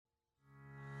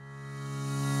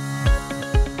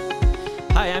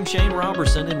Hi, I'm Shane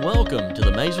Robertson, and welcome to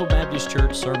the Maysville Baptist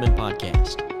Church Sermon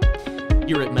Podcast.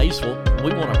 Here at Maysville,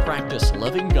 we want to practice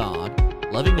loving God,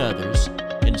 loving others,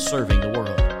 and serving the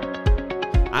world.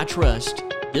 I trust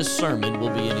this sermon will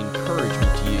be an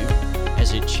encouragement to you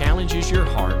as it challenges your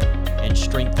heart and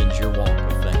strengthens your walk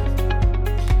of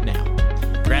faith.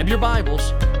 Now, grab your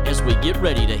Bibles as we get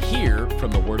ready to hear from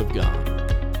the Word of God.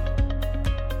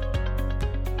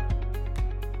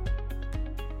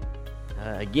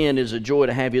 Again, it is a joy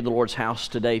to have you in the Lord's house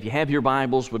today. If you have your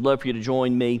Bibles, we'd love for you to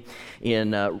join me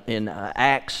in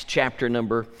Acts chapter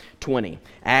number 20.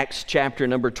 Acts chapter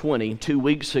number 20. 2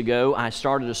 weeks ago, I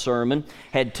started a sermon,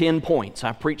 had 10 points.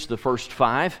 I preached the first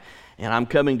 5, and I'm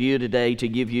coming to you today to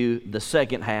give you the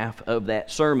second half of that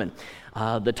sermon.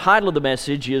 The title of the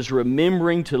message is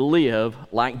Remembering to Live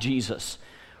Like Jesus.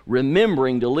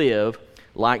 Remembering to live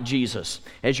like Jesus.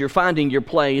 As you're finding your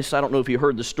place, I don't know if you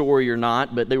heard the story or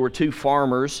not, but there were 2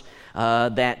 farmers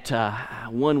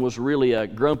one was really a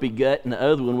grumpy gut and the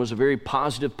other one was a very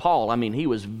positive Paul. I mean, he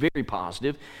was very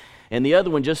positive, and the other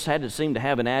one just had to seem to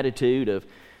have an attitude of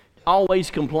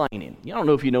always complaining. I don't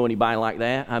know if you know anybody like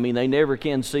that. I mean, they never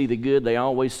can see the good, they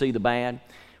always see the bad.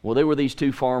 Well, there were these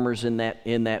 2 farmers in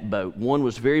that boat. One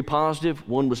was very positive,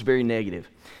 one was very negative.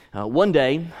 One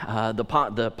day, the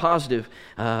positive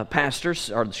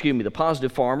the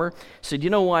positive farmer said, "You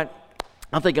know what?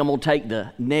 I think I'm going to take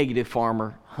the negative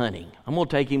farmer hunting. I'm going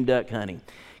to take him duck hunting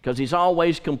because he's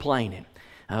always complaining."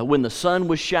 When the sun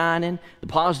was shining, the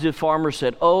positive farmer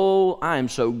said, "Oh, I am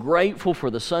so grateful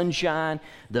for the sunshine.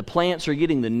 The plants are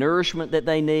getting the nourishment that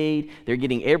they need. They're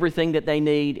getting everything that they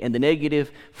need." And the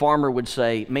negative farmer would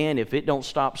say, "Man, if it don't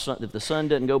stop, if the sun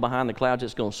doesn't go behind the clouds,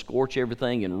 it's going to scorch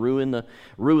everything and ruin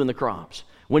the crops."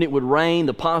 When it would rain,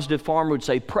 the positive farmer would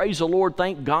say, "Praise the Lord,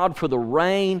 thank God for the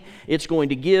rain. It's going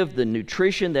to give the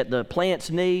nutrition that the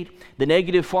plants need." The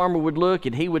negative farmer would look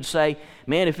and he would say,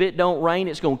 "Man, if it don't rain,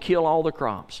 it's going to kill all the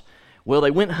crops." Well,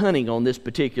 they went hunting on this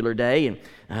particular day,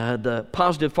 and the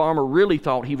positive farmer really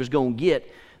thought he was going to get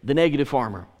the negative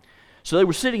farmer. So they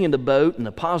were sitting in the boat, and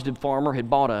the positive farmer had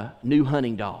bought a new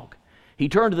hunting dog. He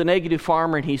turned to the negative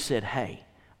farmer and he said, "Hey,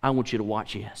 I want you to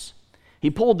watch this." He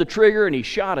pulled the trigger and he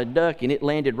shot a duck, and it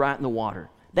landed right in the water.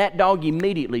 That dog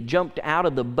immediately jumped out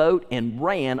of the boat and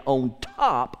ran on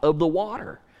top of the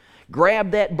water.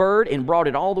 Grabbed that bird and brought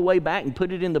it all the way back and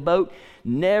put it in the boat.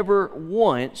 Never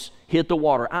once hit the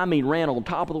water. I mean, ran on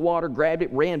top of the water, grabbed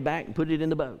it, ran back and put it in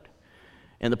the boat.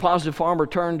 And the positive farmer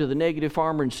turned to the negative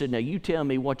farmer and said, "Now you tell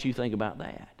me what you think about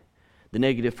that." The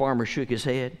negative farmer shook his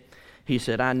head. He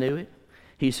said, "I knew it."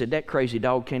 He said, "That crazy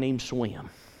dog can't even swim."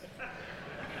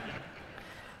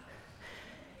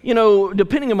 You know,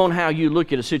 depending upon how you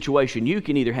look at a situation, you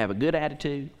can either have a good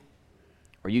attitude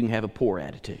or you can have a poor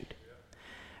attitude.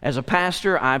 As a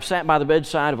pastor, I've sat by the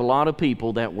bedside of a lot of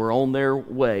people that were on their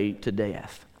way to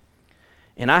death.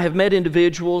 And I have met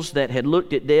individuals that had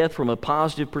looked at death from a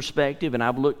positive perspective, and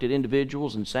I've looked at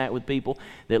individuals and sat with people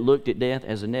that looked at death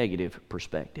as a negative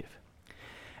perspective.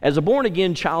 As a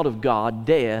born-again child of God,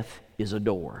 death is a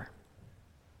door.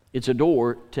 It's a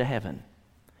door to heaven.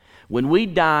 When we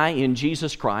die in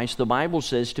Jesus Christ, the Bible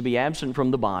says to be absent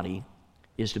from the body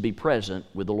is to be present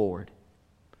with the Lord.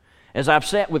 As I've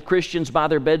sat with Christians by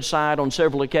their bedside on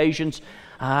several occasions,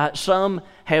 some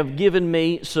have given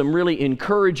me some really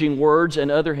encouraging words,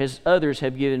 and others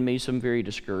have given me some very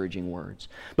discouraging words.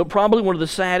 But probably one of the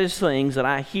saddest things that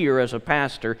I hear as a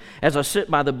pastor, as I sit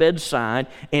by the bedside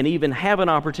and even have an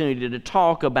opportunity to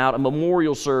talk about a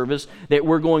memorial service that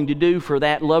we're going to do for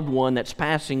that loved one that's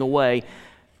passing away,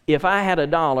 if I had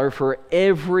 $1 for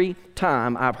every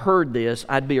time I've heard this,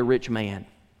 I'd be a rich man.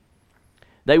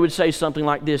 They would say something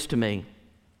like this to me: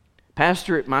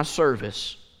 "Pastor, at my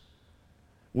service,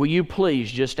 will you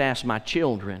please just ask my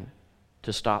children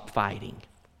to stop fighting?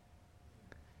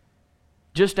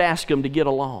 Just ask them to get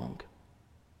along."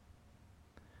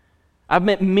 I've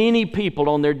met many people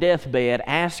on their deathbed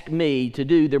ask me to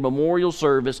do their memorial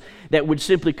service that would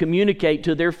simply communicate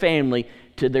to their family,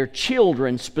 to their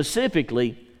children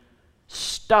specifically,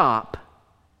 stop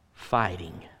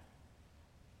fighting.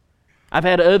 I've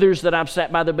had others that I've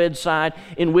sat by the bedside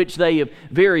in which they have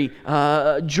very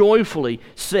joyfully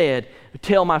said,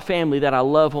 "Tell my family that I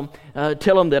love them.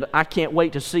 Tell them that I can't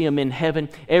wait to see them in heaven.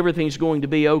 Everything's going to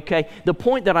be okay." The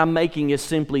point that I'm making is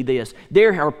simply this: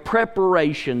 there are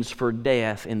preparations for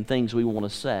death and things we want to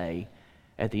say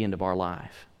at the end of our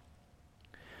life.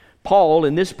 Paul,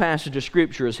 in this passage of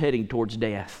Scripture, is heading towards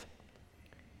death.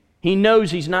 He knows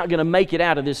he's not going to make it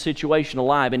out of this situation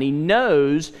alive. And he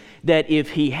knows that if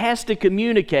he has to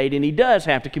communicate, and he does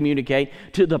have to communicate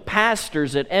to the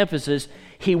pastors at Ephesus,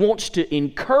 he wants to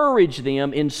encourage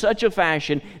them in such a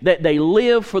fashion that they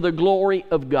live for the glory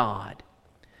of God.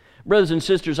 Brothers and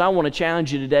sisters, I want to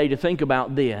challenge you today to think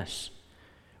about this.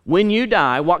 When you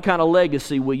die, what kind of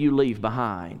legacy will you leave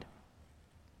behind?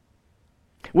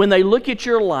 When they look at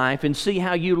your life and see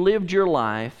how you lived your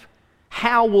life,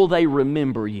 how will they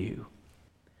remember you?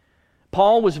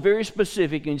 Paul was very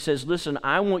specific and he says, listen,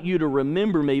 I want you to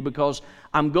remember me because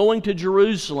I'm going to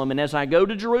Jerusalem, and as I go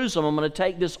to Jerusalem, I'm going to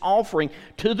take this offering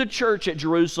to the church at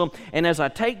Jerusalem, and as I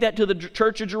take that to the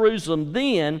church of Jerusalem,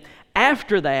 then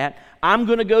after that, I'm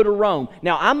going to go to Rome.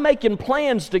 Now, I'm making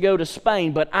plans to go to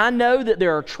Spain, but I know that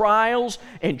there are trials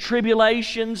and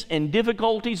tribulations and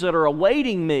difficulties that are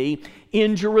awaiting me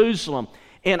in Jerusalem.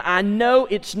 And I know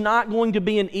it's not going to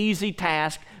be an easy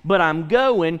task, but I'm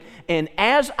going, and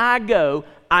as I go,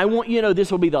 I want you to know this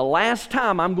will be the last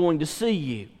time I'm going to see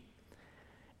you.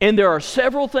 And there are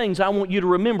several things I want you to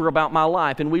remember about my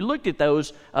life, and we looked at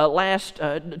those last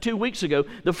 2 weeks ago.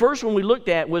 The first one we looked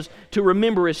at was to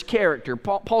remember his character.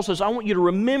 Paul says, I want you to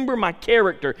remember my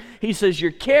character. He says,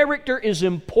 your character is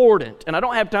important. And I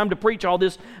don't have time to preach all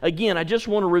this again. I just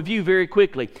want to review very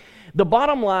quickly. The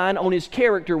bottom line on his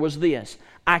character was this: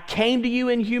 I came to you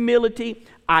in humility,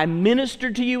 I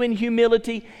ministered to you in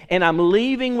humility, and I'm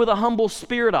leaving with a humble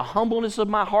spirit, a humbleness of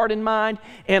my heart and mind,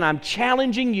 and I'm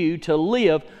challenging you to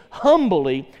live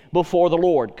humbly before the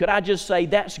Lord. Could I just say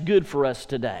that's good for us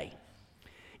today?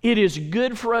 It is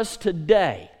good for us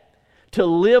today to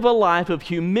live a life of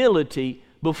humility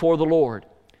before the Lord.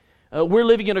 We're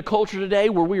living in a culture today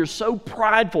where we are so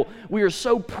prideful. We are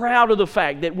so proud of the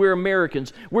fact that we're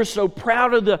Americans. We're so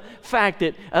proud of the fact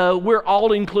that we're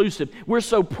all-inclusive. We're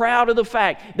so proud of the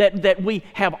fact that we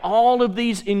have all of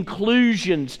these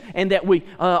inclusions and that we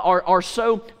are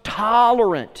so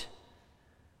tolerant.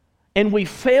 And we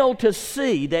fail to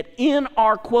see that in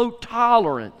our, quote,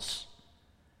 tolerance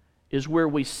is where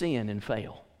we sin and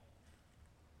fail.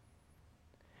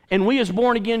 And we as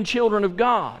born-again children of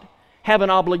God have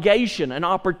an obligation, an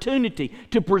opportunity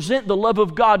to present the love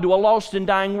of God to a lost and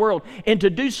dying world. And to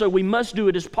do so, we must do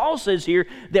it, as Paul says here,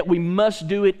 that we must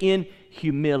do it in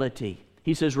humility.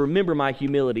 He says, remember my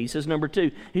humility. He says, number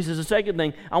two, he says, the second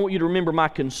thing, I want you to remember my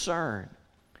concern.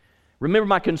 Remember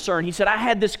my concern. He said, I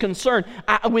had this concern.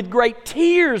 With great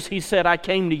tears, he said, I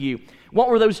came to you. What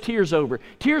were those tears over?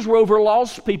 Tears were over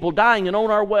lost people dying and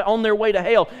on their way to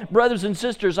hell. Brothers and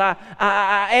sisters, I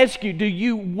ask you, do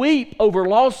you weep over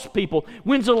lost people?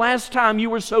 When's the last time you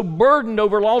were so burdened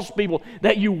over lost people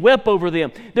that you wept over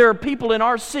them? There are people in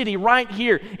our city right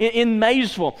here in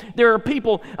Maysville. There are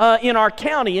people in our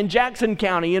county, in Jackson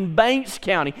County, in Banks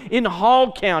County, in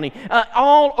Hall County,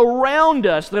 all around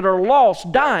us that are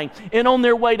lost, dying, and on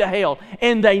their way to hell.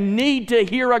 And they need to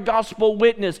hear a gospel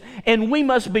witness. And we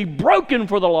must be broken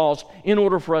for the lost in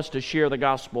order for us to share the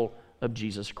gospel of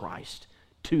Jesus Christ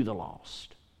to the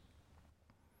lost.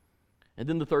 And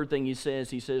then the third thing he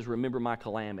says, remember my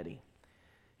calamity.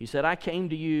 He said, I came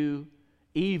to you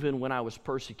even when I was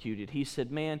persecuted. He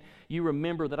said, man, you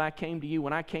remember that I came to you.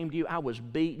 When I came to you, I was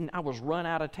beaten. I was run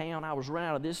out of town. I was run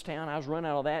out of this town. I was run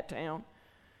out of that town.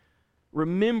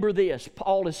 Remember this.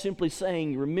 Paul is simply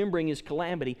saying, remembering his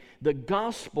calamity, the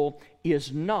gospel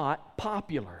is not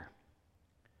popular.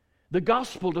 The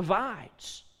gospel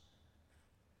divides.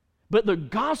 But the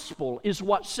gospel is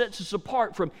what sets us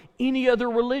apart from any other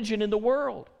religion in the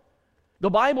world. The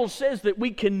Bible says that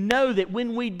we can know that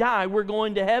when we die, we're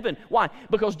going to heaven. Why?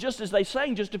 Because just as they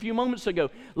sang just a few moments ago,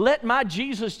 let my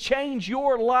Jesus change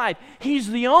your life. He's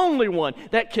the only one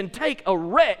that can take a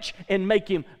wretch and make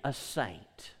him a saint.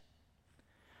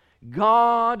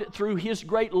 God, through His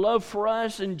great love for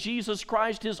us and Jesus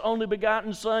Christ, His only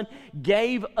begotten Son,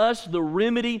 gave us the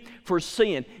remedy for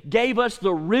sin, gave us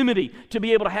the remedy to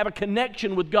be able to have a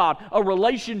connection with God, a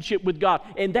relationship with God.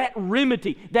 And that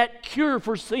remedy, that cure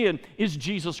for sin is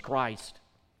Jesus Christ.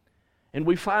 And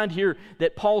we find here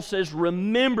that Paul says,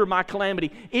 remember my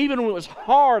calamity. Even when it was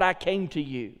hard, I came to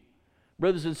you.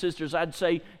 Brothers and sisters, I'd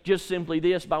say just simply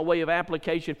this by way of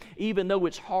application. Even though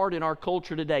it's hard in our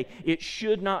culture today, it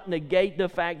should not negate the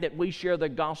fact that we share the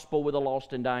gospel with a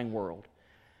lost and dying world.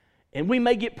 And we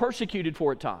may get persecuted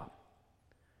for it, Tom.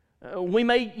 We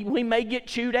may get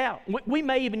chewed out. We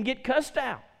may even get cussed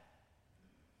out.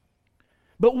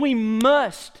 But we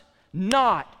must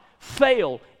not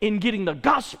fail in getting the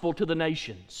gospel to the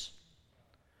nations.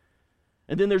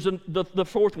 And then there's the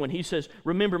fourth one. He says,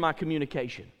 remember my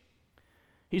communication.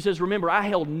 He says, remember, I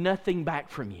held nothing back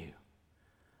from you.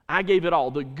 I gave it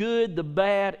all, the good, the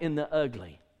bad, and the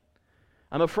ugly.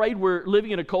 I'm afraid we're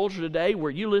living in a culture today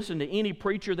where you listen to any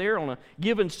preacher there on a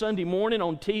given Sunday morning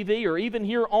on TV or even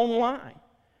here online.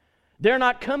 They're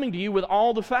not coming to you with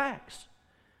all the facts.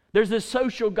 There's this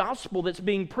social gospel that's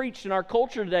being preached in our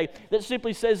culture today that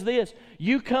simply says this: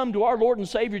 you come to our Lord and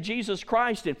Savior Jesus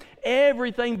Christ and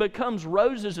everything becomes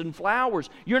roses and flowers.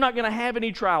 You're not going to have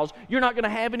any trials. You're not going to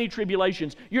have any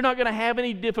tribulations. You're not going to have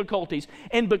any difficulties.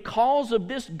 And because of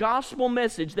this gospel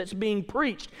message that's being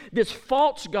preached, this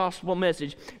false gospel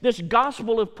message, this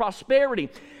gospel of prosperity,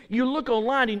 you look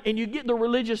online and you get the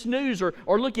religious news or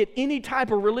look at any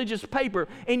type of religious paper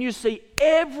and you see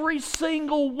every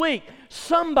single week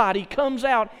somebody comes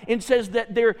out and says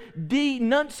that they're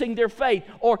denouncing their faith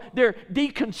or they're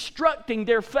deconstructing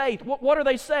their faith. What are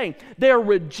they saying? They're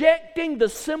rejecting the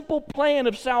simple plan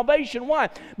of salvation. Why?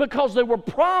 Because they were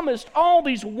promised all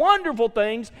these wonderful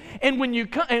things, and when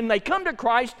they come to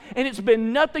Christ and it's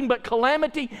been nothing but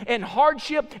calamity and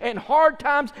hardship and hard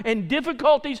times and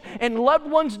difficulties and loved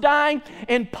ones dying.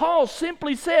 And Paul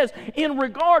simply says in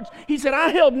regards, he said, I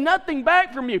held nothing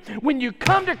back from you. When you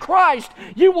come to Christ,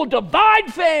 you will divide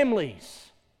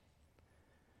families.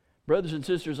 Brothers and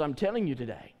sisters, I'm telling you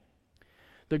today,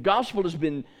 the gospel has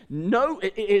been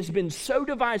so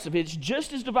divisive. It's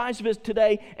just as divisive as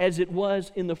today as it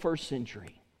was in the first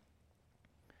century.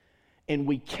 And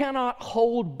we cannot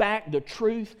hold back the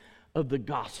truth of the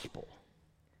gospel.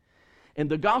 And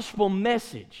the gospel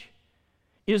message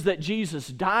is that Jesus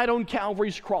died on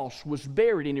Calvary's cross, was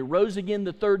buried, and He rose again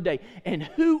the third day. And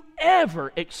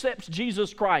whoever accepts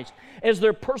Jesus Christ as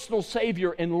their personal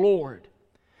Savior and Lord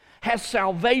has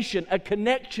salvation, a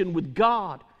connection with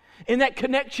God. And that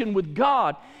connection with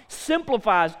God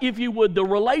simplifies, if you would, the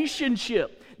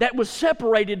relationship that was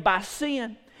separated by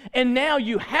sin. And now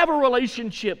you have a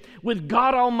relationship with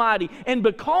God Almighty. And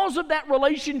because of that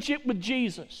relationship with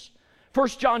Jesus, 1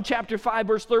 John chapter 5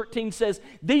 verse 13 says,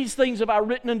 these things have I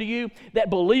written unto you that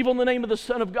believe on the name of the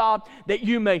Son of God, that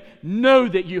you may know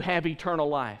that you have eternal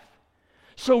life.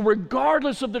 So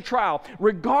regardless of the trial,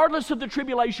 regardless of the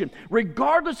tribulation,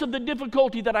 regardless of the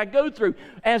difficulty that I go through,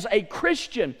 as a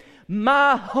Christian,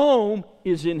 my home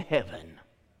is in heaven,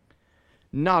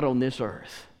 not on this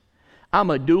earth. I'm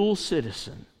a dual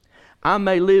citizen. I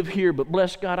may live here, but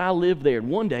bless God, I live there, and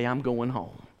one day I'm going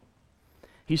home.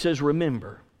 He says,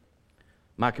 remember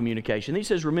my communication. He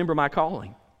says, remember my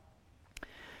calling.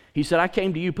 He said, I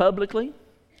came to you publicly,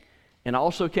 and I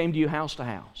also came to you house to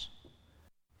house.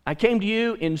 I came to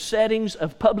you in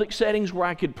public settings where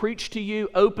I could preach to you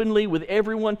openly with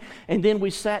everyone, and then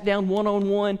we sat down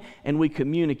one-on-one and we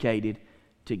communicated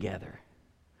together.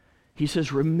 He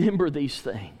says, remember these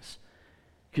things,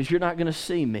 because you're not going to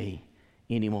see me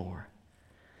anymore.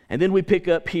 And then we pick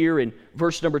up here in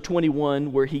verse number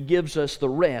 21 where he gives us the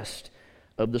rest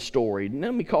of the story. Now,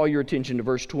 let me call your attention to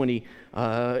verse 20,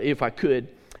 if I could,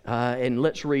 and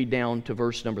let's read down to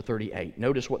verse number 38.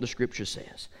 Notice what the Scripture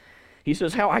says. He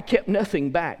says, how I kept nothing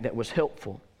back that was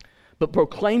helpful, but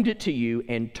proclaimed it to you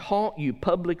and taught you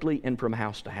publicly and from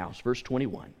house to house. Verse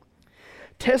 21,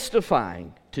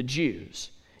 testifying to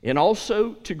Jews and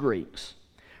also to Greeks,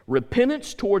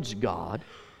 repentance towards God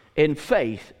and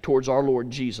faith towards our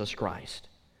Lord Jesus Christ.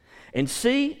 And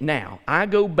see, now, I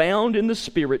go bound in the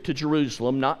Spirit to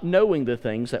Jerusalem, not knowing the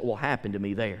things that will happen to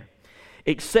me there,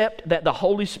 except that the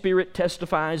Holy Spirit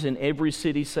testifies in every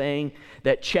city, saying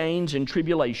that chains and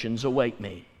tribulations await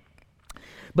me.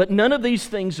 But none of these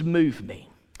things move me,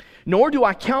 nor do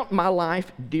I count my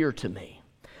life dear to me,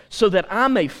 so that I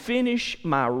may finish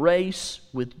my race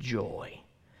with joy,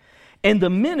 and the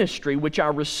ministry which I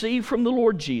received from the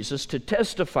Lord Jesus to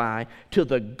testify to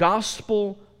the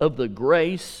gospel of the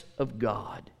grace of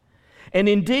God. And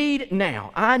indeed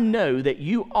now I know that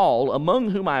you all, among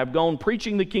whom I have gone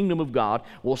preaching the kingdom of God,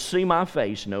 will see my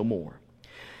face no more.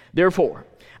 Therefore,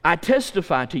 I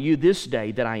testify to you this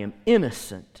day that I am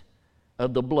innocent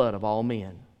of the blood of all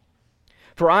men.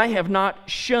 For I have not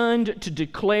shunned to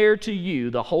declare to you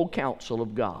the whole counsel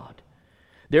of God.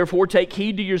 Therefore take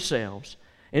heed to yourselves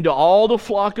and to all the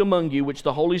flock among you which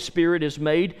the Holy Spirit has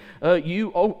made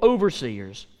you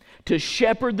overseers, to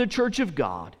shepherd the church of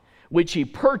God, which He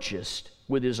purchased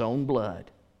with His own blood.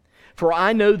 For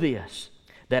I know this,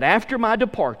 that after my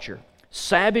departure,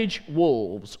 savage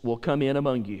wolves will come in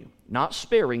among you, not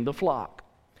sparing the flock.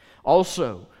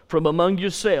 Also, from among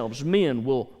yourselves, men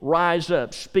will rise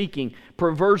up, speaking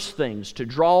perverse things to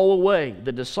draw away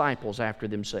the disciples after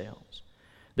themselves.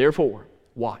 Therefore,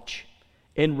 watch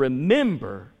and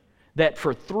remember that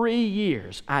for 3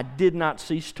 years I did not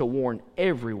cease to warn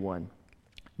everyone,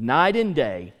 night and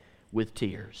day, with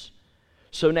tears.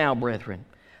 So now, brethren,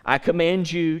 I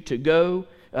commend you to God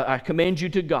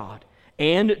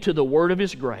and to the word of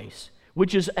His grace,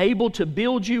 which is able to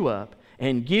build you up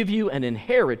and give you an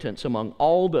inheritance among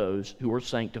all those who are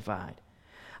sanctified.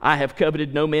 I have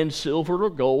coveted no man's silver or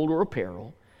gold or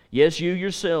apparel. Yes, you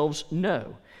yourselves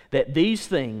know that these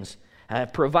things I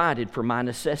have provided for my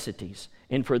necessities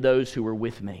and for those who are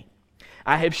with me.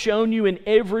 I have shown you in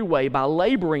every way by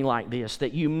laboring like this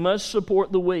that you must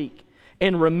support the weak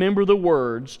and remember the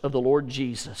words of the Lord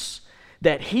Jesus,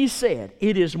 that He said,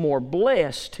 it is more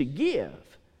blessed to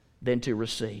give than to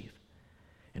receive.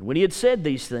 And when He had said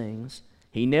these things,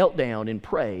 He knelt down and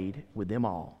prayed with them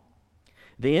all.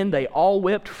 Then they all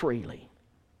wept freely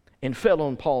and fell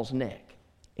on Paul's neck,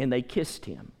 and they kissed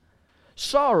him,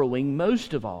 sorrowing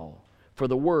most of all for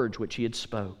the words which he had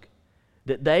spoke,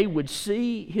 that they would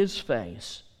see his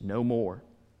face no more.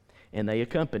 And they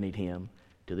accompanied him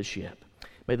to the ship.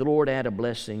 May the Lord add a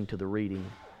blessing to the reading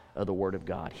of the Word of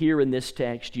God. Here in this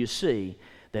text you see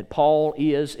that Paul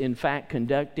is in fact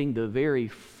conducting the very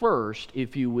first,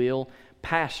 if you will,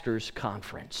 pastor's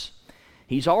conference.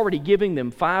 He's already giving them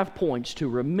 5 points to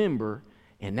remember,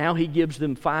 and now he gives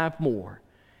them 5 more.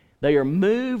 They are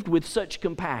moved with such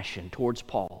compassion towards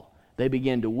Paul. They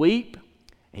begin to weep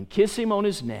and kiss him on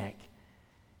his neck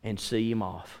and see him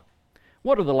off.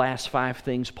 What are the last 5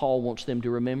 things Paul wants them to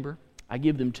remember? I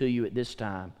give them to you at this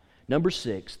time. Number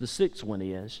 6, the 6th one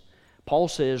is, Paul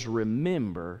says,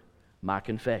 remember my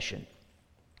confession.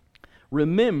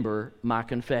 Remember my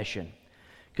confession.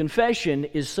 Confession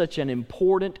is such an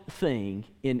important thing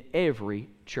in every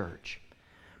church.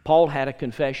 Paul had a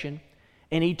confession,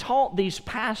 and he taught these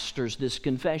pastors this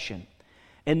confession.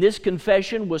 And this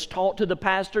confession was taught to the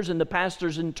pastors, and the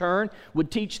pastors in turn would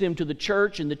teach them to the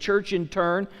church, and the church in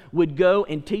turn would go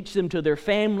and teach them to their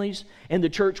families, and the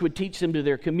church would teach them to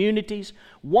their communities.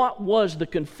 What was the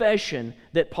confession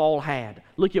that Paul had?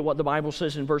 Look at what the Bible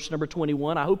says in verse number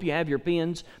 21. I hope you have your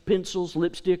pens, pencils,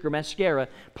 lipstick, or mascara.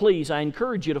 Please, I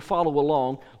encourage you to follow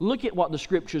along. Look at what the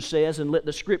Scripture says and let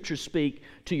the Scripture speak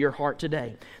to your heart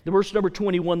today. The verse number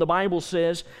 21, the Bible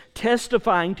says,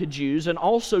 testifying to Jews and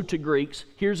also to Greeks,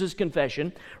 here's his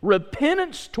confession,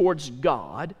 repentance towards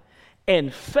God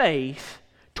and faith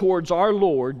towards our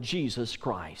Lord Jesus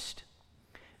Christ.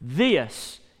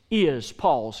 This is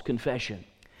Paul's confession.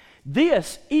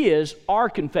 This is our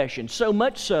confession, so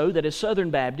much so that as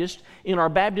Southern Baptists, in our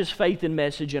Baptist Faith and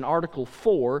Message in Article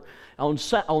 4 on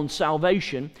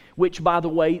salvation, which, by the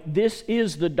way, this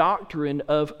is the doctrine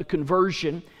of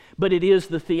conversion, but it is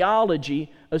the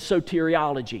theology of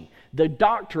soteriology, the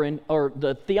doctrine or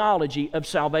the theology of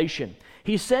salvation.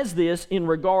 He says this in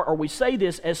regard, or we say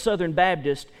this as Southern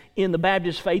Baptists in the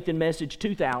Baptist Faith and Message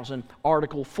 2000,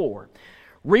 Article 4.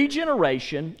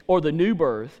 Regeneration, or the new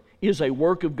birth, is a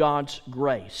work of God's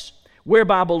grace,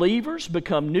 whereby believers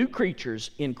become new creatures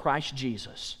in Christ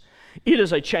Jesus. It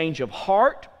is a change of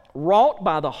heart wrought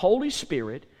by the Holy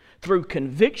Spirit through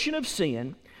conviction of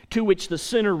sin, to which the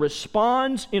sinner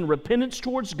responds in repentance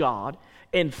towards God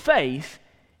and faith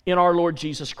in our Lord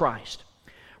Jesus Christ.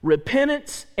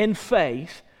 Repentance and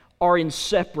faith are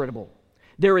inseparable.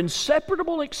 They're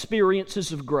inseparable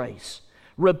experiences of grace.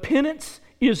 Repentance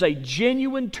is a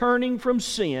genuine turning from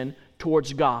sin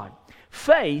towards God.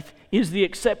 Faith is the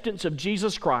acceptance of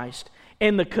Jesus Christ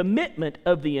and the commitment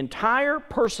of the entire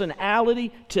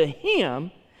personality to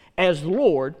Him as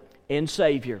Lord and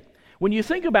Savior. When you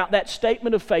think about that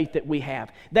statement of faith that we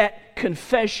have, that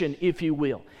confession, if you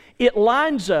will, it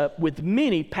lines up with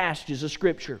many passages of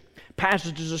Scripture.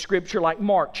 Passages of Scripture like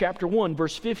Mark chapter 1,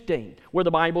 verse 15, where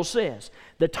the Bible says,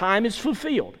 the time is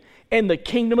fulfilled and the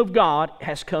kingdom of God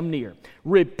has come near.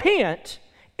 Repent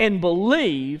and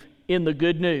believe in the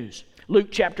good news. Luke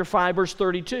chapter 5, verse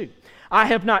 32. I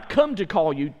have not come to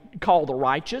call the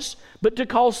righteous, but to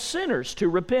call sinners to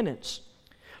repentance.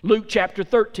 Luke chapter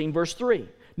 13, verse 3.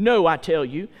 No, I tell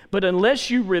you, but unless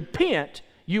you repent,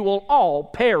 you will all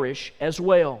perish as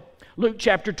well. Luke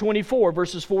chapter 24,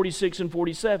 verses 46 and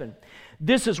 47.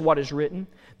 This is what is written.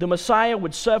 The Messiah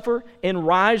would suffer and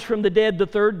rise from the dead the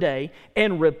 3rd day,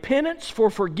 and repentance for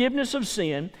forgiveness of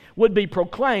sin would be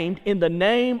proclaimed in the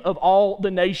name of all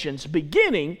the nations,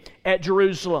 beginning at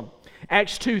Jerusalem.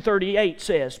 Acts 2:38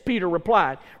 says, Peter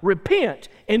replied, repent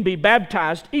and be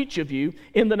baptized, each of you,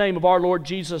 in the name of our Lord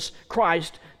Jesus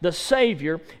Christ, the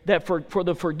Savior, that for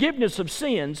the forgiveness of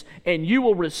sins, and you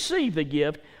will receive the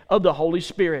gift of the Holy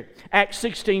Spirit. Acts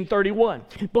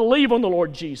 16:31, believe on the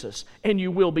Lord Jesus, and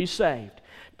you will be saved.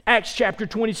 Acts chapter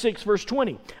 26, verse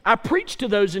 20. I preached to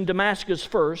those in Damascus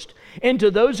first, and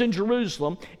to those in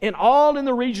Jerusalem, and all in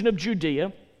the region of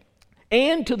Judea,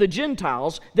 and to the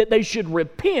Gentiles, that they should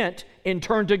repent and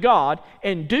turn to God,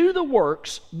 and do the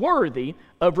works worthy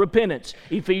of repentance.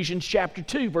 Ephesians chapter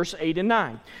 2, verse 8 and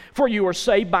 9. For you are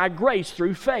saved by grace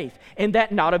through faith, and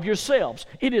that not of yourselves.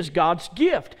 It is God's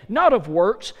gift, not of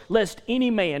works, lest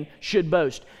any man should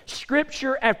boast.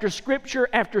 Scripture after Scripture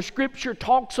after Scripture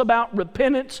talks about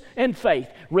repentance and faith.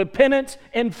 Repentance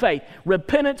and faith.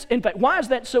 Repentance and faith. Why is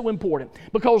that so important?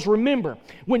 Because remember,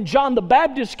 when John the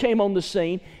Baptist came on the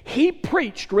scene, he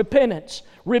preached repentance.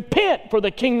 Repent, for the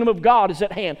kingdom of God is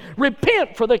at hand.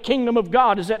 Repent, for the kingdom of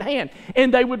God is at hand.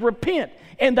 And they would repent,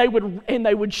 and they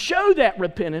would show that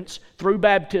repentance through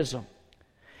baptism.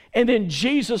 And then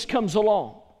Jesus comes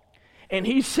along, and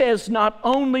He says, not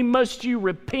only must you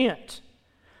repent,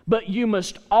 but you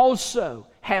must also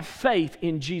have faith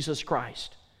in Jesus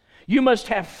Christ. You must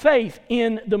have faith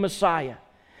in the Messiah.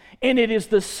 And it is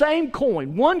the same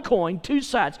coin, one coin, two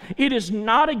sides. It is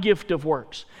not a gift of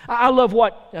works. I love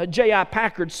what J.I.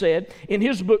 Packard said in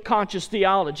his book, Conscious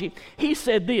Theology. He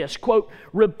said this, quote,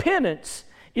 repentance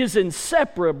is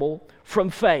inseparable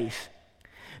from faith.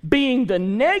 Being the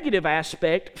negative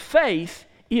aspect, faith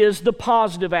is the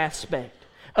positive aspect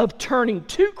of turning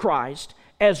to Christ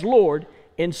as Lord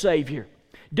and Savior.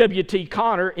 W.T.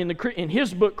 Connor, in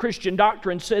his book, Christian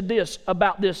Doctrine, said this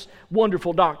about this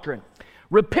wonderful doctrine.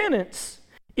 Repentance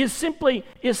is simply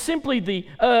the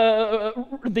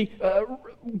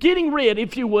getting rid,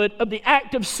 if you would, of the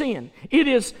act of sin. It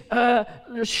is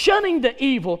shunning the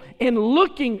evil and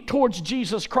looking towards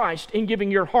Jesus Christ and giving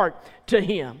your heart to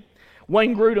Him.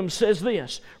 Wayne Grudem says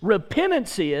this,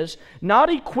 repentance is not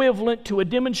equivalent to a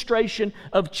demonstration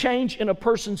of change in a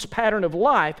person's pattern of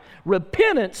life.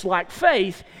 Repentance, like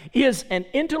faith, is an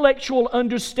intellectual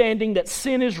understanding that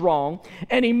sin is wrong,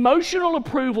 an emotional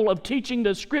approval of teaching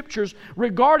the Scriptures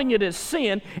regarding it as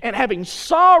sin, and having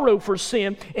sorrow for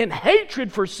sin and hatred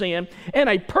for sin, and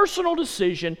a personal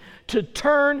decision to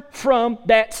turn from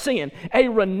that sin, a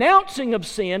renouncing of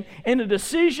sin, and a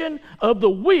decision of the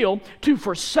will to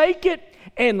forsake it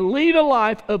and lead a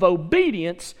life of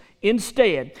obedience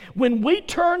instead. When we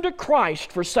turn to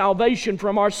Christ for salvation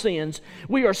from our sins,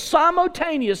 we are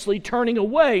simultaneously turning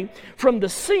away from the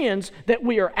sins that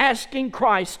we are asking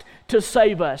Christ to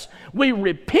save us. We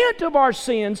repent of our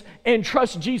sins and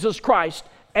trust Jesus Christ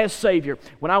as Savior.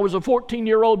 When I was a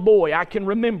 14-year-old boy, I can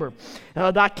remember,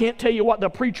 I can't tell you what the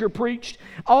preacher preached.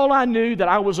 All I knew that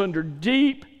I was under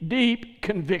deep, deep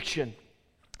conviction.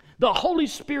 The Holy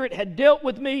Spirit had dealt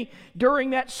with me during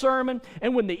that sermon,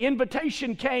 and when the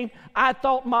invitation came, I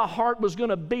thought my heart was going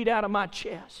to beat out of my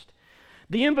chest.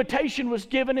 The invitation was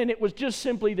given, and it was just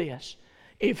simply this.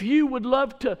 If you would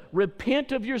love to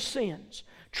repent of your sins,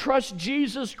 trust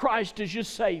Jesus Christ as your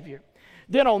Savior,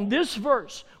 then on this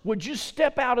verse, would you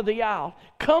step out of the aisle,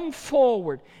 come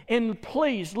forward, and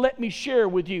please let me share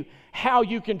with you how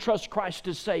you can trust Christ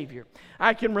as Savior.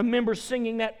 I can remember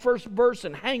singing that first verse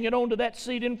and hanging on to that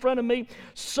seat in front of me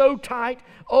so tight.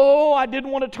 Oh, I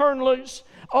didn't want to turn loose.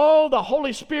 Oh, the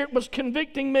Holy Spirit was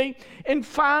convicting me. And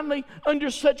finally, under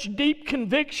such deep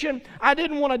conviction, I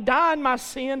didn't want to die in my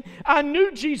sin. I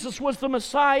knew Jesus was the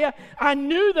Messiah. I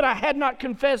knew that I had not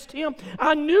confessed Him.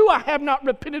 I knew I had not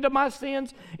repented of my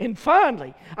sins. And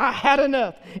finally, I had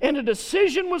enough. And a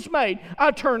decision was made.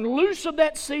 I turned loose of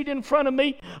that seat in front of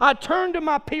me. I turned to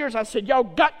my peers. I said, y'all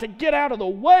got to get out of the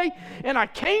way. And I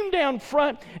came down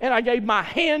front and I gave my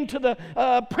hand to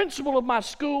the principal of my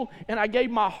school, and I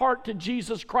gave my heart to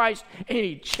Jesus Christ, and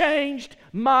He changed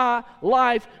my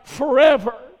life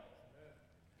forever.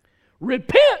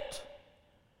 Repent,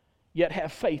 yet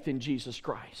have faith in Jesus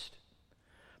Christ.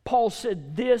 Paul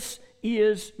said, this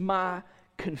is my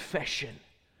confession.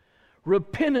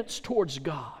 Repentance towards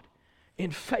God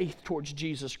and faith towards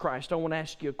Jesus Christ. I want to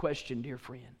ask you a question, dear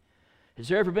friend. Has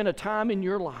there ever been a time in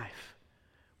your life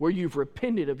where you've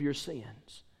repented of your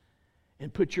sins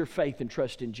and put your faith and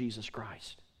trust in Jesus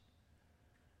Christ?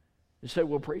 You say,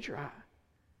 well, preacher,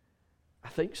 I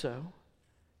think so.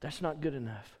 That's not good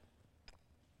enough.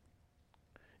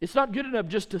 It's not good enough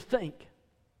just to think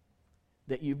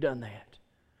that you've done that.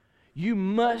 You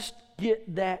must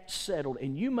get that settled,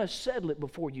 and you must settle it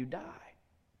before you die.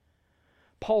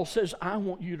 Paul says, I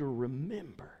want you to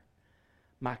remember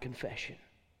my confession.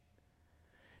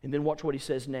 And then watch what he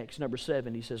says next. Number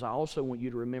 7, he says, I also want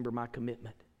you to remember my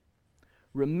commitment.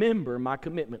 Remember my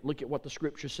commitment. Look at what the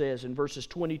Scripture says in verses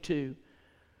 22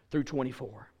 through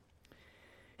 24.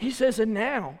 He says,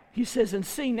 and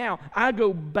see now, I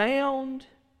go bound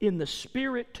in the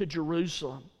Spirit to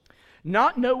Jerusalem,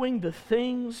 not knowing the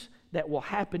things that will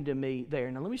happen to me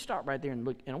there. Now let me stop right there and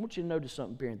look, and I want you to notice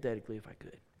something parenthetically if I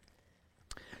could.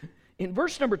 In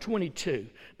verse number 22,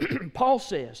 Paul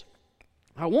says,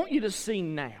 I want you to see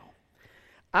now,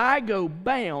 I go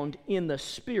bound in the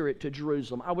Spirit to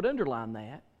Jerusalem. I would underline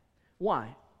that.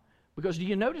 Why? Because do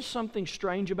you notice something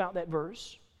strange about that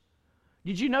verse?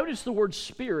 Did you notice the word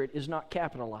Spirit is not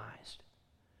capitalized?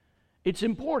 It's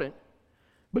important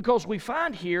because we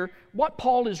find here what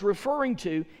Paul is referring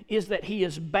to is that he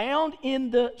is bound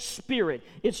in the Spirit.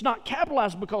 It's not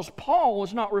capitalized because Paul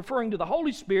is not referring to the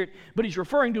Holy Spirit, but he's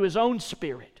referring to his own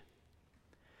spirit.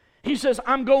 He says,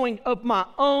 I'm going of my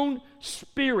own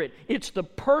spirit. It's the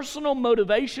personal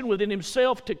motivation within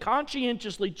himself to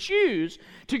conscientiously choose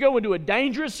to go into a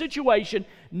dangerous situation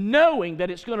knowing that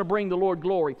it's going to bring the Lord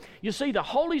glory. You see, the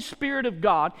Holy Spirit of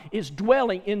God is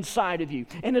dwelling inside of you.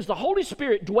 And as the Holy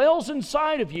Spirit dwells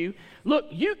inside of you, look,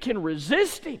 you can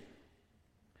resist Him.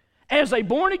 As a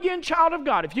born-again child of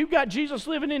God, if you've got Jesus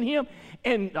living in Him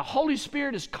and the Holy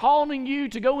Spirit is calling you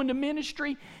to go into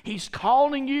ministry, He's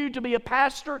calling you to be a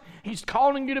pastor, He's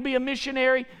calling you to be a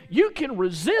missionary, you can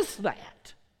resist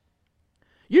that.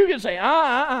 You can say,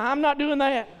 I'm not doing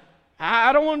that.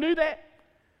 I don't want to do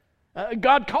that.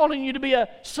 God calling you to be a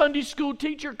Sunday school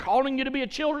teacher, calling you to be a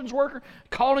children's worker,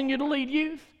 calling you to lead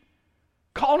youth,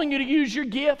 calling you to use your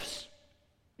gifts.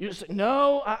 You just say,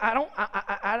 no, I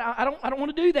don't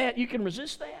want to do that. You can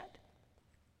resist that.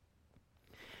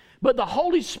 But the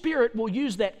Holy Spirit will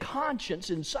use that conscience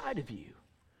inside of you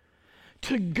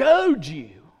to goad you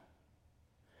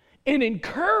and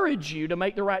encourage you to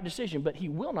make the right decision, but He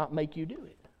will not make you do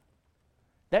it.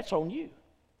 That's on you.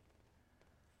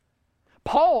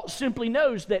 Paul simply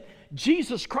knows that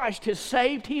Jesus Christ has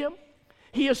saved him.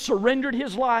 He has surrendered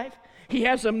his life. He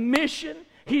has a mission.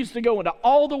 He's to go into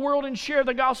all the world and share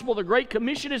the gospel. The Great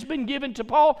Commission has been given to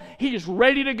Paul. He is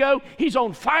ready to go. He's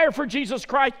on fire for Jesus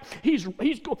Christ.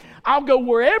 I'll go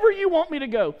wherever you want me to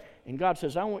go. And God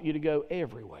says, I want you to go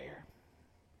everywhere.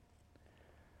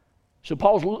 So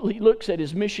he looks at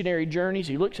his missionary journeys.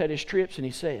 He looks at his trips and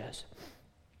he says,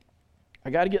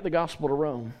 I got to get the gospel to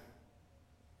Rome.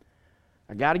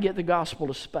 I got to get the gospel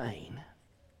to Spain.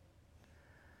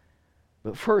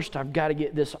 But first, I've got to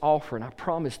get this offering. I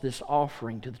promised this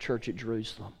offering to the church at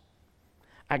Jerusalem.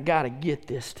 I got to get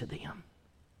this to them.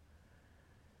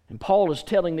 And Paul is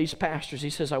telling these pastors, he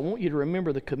says, I want you to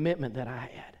remember the commitment that I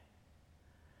had.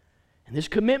 And this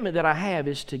commitment that I have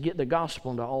is to get the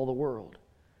gospel into all the world.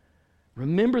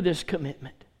 Remember this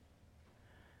commitment.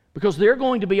 Because there are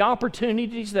going to be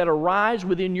opportunities that arise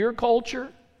within your culture.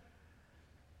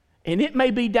 And it may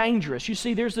be dangerous. You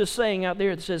see, there's this saying out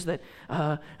there that says that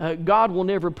God will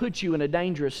never put you in a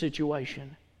dangerous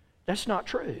situation. That's not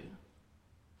true.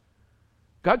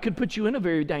 God could put you in a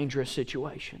very dangerous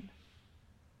situation.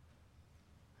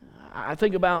 I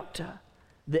think about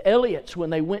the Elliots when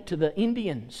they went to the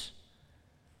Indians.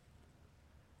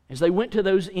 As they went to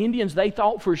those Indians, they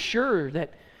thought for sure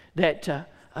that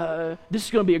this is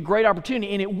going to be a great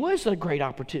opportunity. And it was a great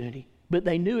opportunity. But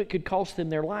they knew it could cost them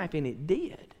their life, and it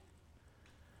did.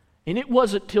 And it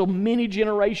wasn't till many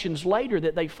generations later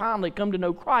that they finally come to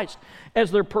know Christ as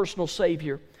their personal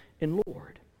Savior and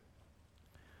Lord.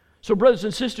 So brothers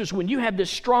and sisters, when you have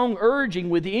this strong urging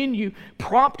within you,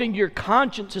 prompting your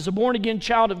conscience as a born-again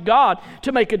child of God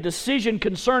to make a decision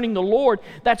concerning the Lord,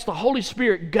 that's the Holy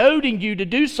Spirit goading you to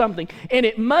do something. And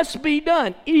it must be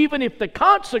done, even if the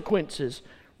consequences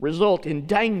result in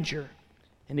danger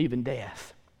and even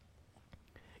death.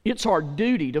 It's our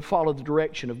duty to follow the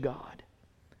direction of God.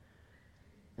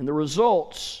 And the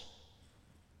results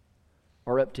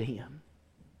are up to Him.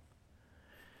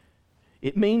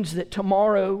 It means that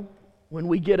tomorrow, when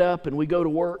we get up and we go to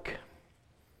work,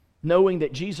 knowing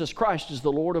that Jesus Christ is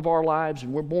the Lord of our lives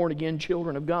and we're born again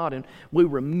children of God, and we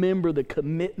remember the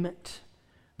commitment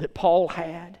that Paul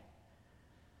had,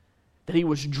 that he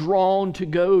was drawn to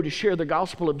go to share the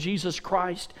gospel of Jesus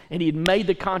Christ, and he had made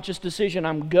the conscious decision,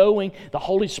 I'm going. The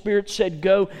Holy Spirit said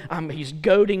go. He's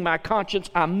goading my conscience.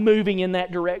 I'm moving in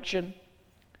that direction.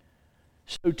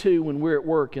 So too, when we're at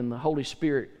work and the Holy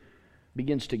Spirit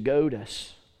begins to goad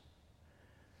us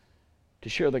to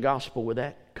share the gospel with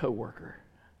that coworker,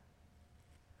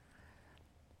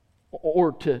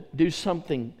 or to do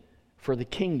something for the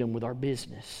kingdom with our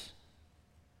business.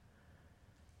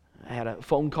 I had a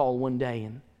phone call one day,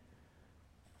 and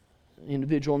an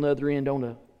individual on the other end owned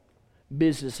a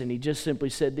business, and he just simply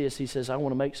said this. He says, I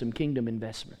want to make some kingdom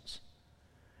investments.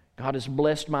 God has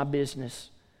blessed my business,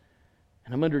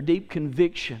 and I'm under deep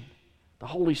conviction. The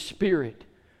Holy Spirit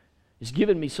has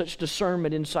given me such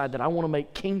discernment inside that I want to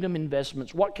make kingdom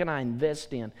investments. What can I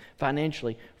invest in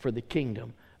financially for the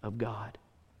kingdom of God?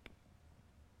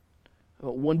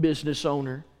 One business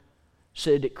owner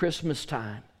said at Christmas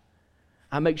time,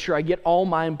 I make sure I get all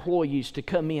my employees to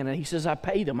come in. And he says, I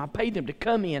pay them to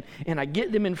come in, and I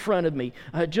get them in front of me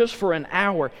just for an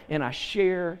hour, and I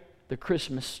share the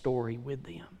Christmas story with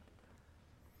them.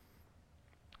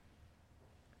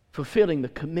 Fulfilling the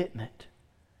commitment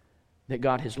that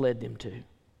God has led them to.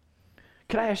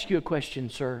 Could I ask you a question,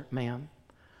 sir, ma'am?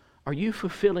 Are you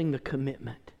fulfilling the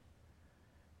commitment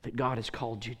that God has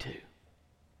called you to?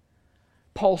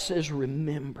 Paul says,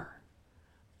 remember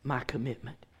my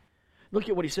commitment. Look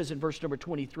at what he says in verse number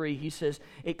 23. He says,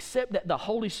 except that the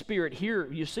Holy Spirit, here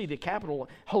you see the capital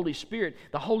Holy Spirit,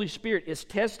 the Holy Spirit is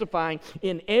testifying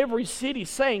in every city,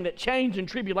 saying that change and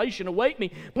tribulation await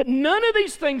me. But none of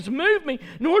these things move me,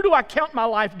 nor do I count my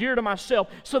life dear to myself,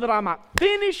 so that I might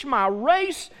finish my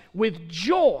race with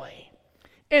joy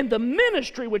and the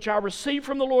ministry which I received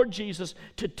from the Lord Jesus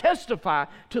to testify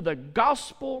to the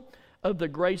gospel of the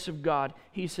grace of God.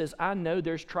 He says, I know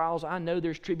there's trials, I know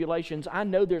there's tribulations, I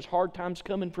know there's hard times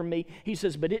coming for me. He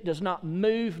says, but it does not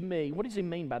move me. What does he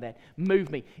mean by that? Move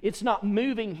me. It's not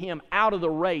moving him out of the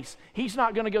race. He's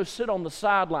not going to go sit on the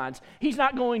sidelines. He's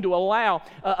not going to allow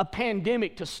a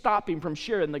pandemic to stop him from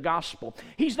sharing the gospel.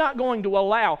 He's not going to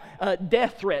allow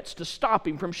death threats to stop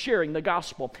him from sharing the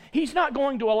gospel. He's not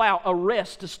going to allow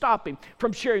arrest to stop him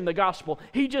from sharing the gospel.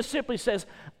 He just simply says,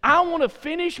 I want to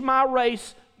finish my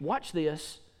race. Watch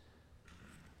this.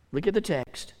 Look at the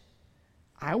text.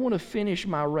 I want to finish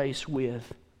my race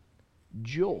with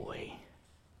joy.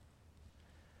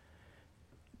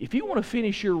 If you want to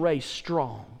finish your race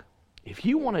strong, if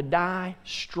you want to die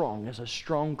strong as a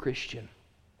strong Christian,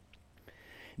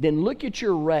 then look at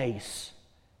your race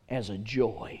as a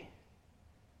joy,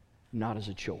 not as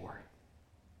a chore.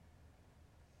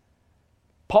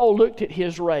 Paul looked at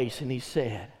his race and he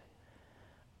said,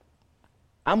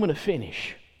 I'm going to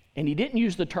finish. And he didn't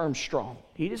use the term strong.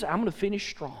 He just said, I'm going to finish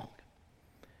strong.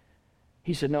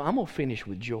 He said, no, I'm going to finish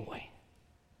with joy.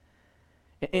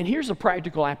 And here's a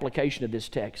practical application of this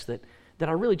text that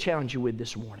I really challenge you with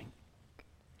this morning.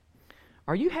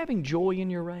 Are you having joy in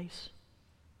your race?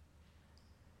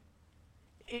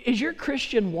 Is your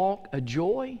Christian walk a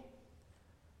joy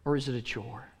or is it a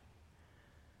chore?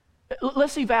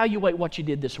 Let's evaluate what you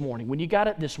did this morning. When you got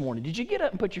up this morning, did you get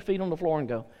up and put your feet on the floor and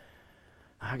go,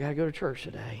 I got to go to church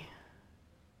today?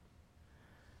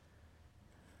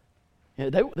 You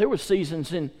know, there were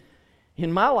seasons in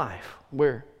my life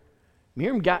where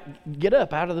Miriam get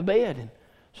up out of the bed and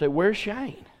say, where's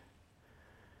Shane?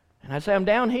 And I'd say, I'm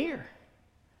down here.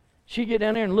 She'd get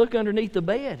down there and look underneath the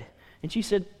bed. And she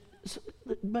said,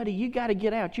 buddy, you got to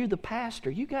get out. You're the pastor.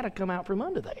 You got to come out from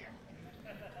under there.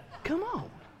 Come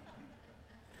on.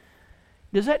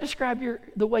 Does that describe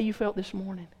the way you felt this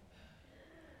morning?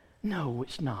 No,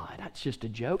 it's not. That's just a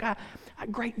joke. I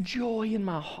great joy in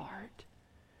my heart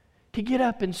to get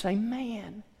up and say,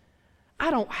 man,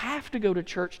 I don't have to go to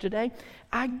church today.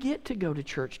 I get to go to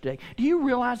church today. Do you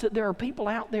realize that there are people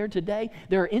out there today,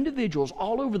 there are individuals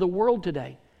all over the world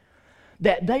today,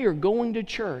 that they are going to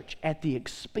church at the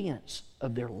expense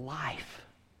of their life?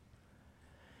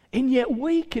 And yet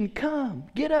we can come,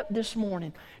 get up this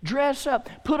morning, dress up,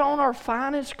 put on our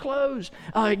finest clothes,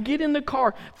 get in the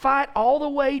car, fight all the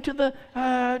way to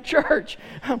the church.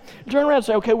 Turn around and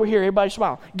say, okay, we're here. Everybody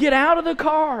smile. Get out of the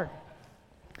car.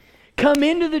 Come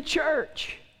into the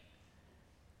church.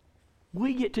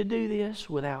 We get to do this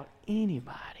without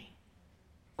anybody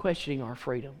questioning our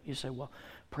freedom. You say, well,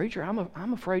 preacher,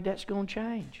 I'm afraid that's going to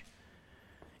change.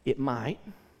 It might.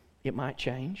 It might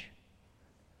change.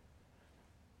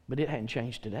 But it hadn't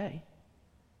changed today.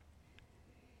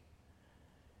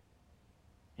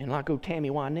 And like old Tammy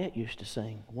Wynette used to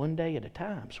sing, one day at a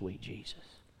time, sweet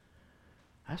Jesus.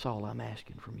 That's all I'm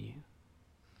asking from you.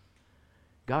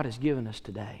 God has given us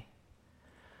today.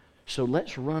 So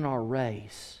let's run our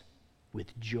race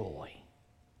with joy.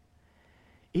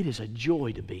 It is a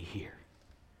joy to be here.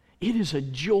 It is a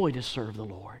joy to serve the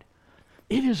Lord.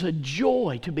 It is a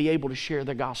joy to be able to share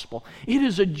the gospel. It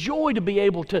is a joy to be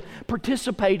able to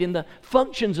participate in the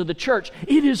functions of the church.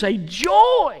 It is a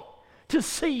joy to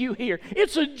see you here.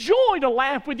 It's a joy to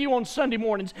laugh with you on Sunday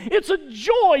mornings. It's a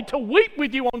joy to weep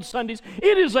with you on Sundays.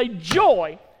 It is a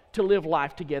joy to live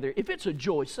life together. If it's a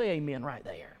joy, say amen right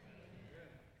there.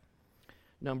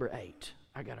 Number 8,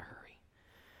 I got to hurry.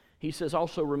 He says,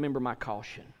 also remember my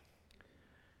caution.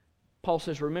 Paul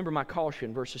says, remember my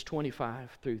caution, verses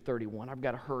 25 through 31. I've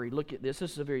got to hurry. Look at this.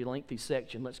 This is a very lengthy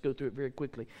section. Let's go through it very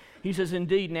quickly. He says,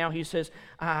 indeed, now he says,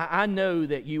 I know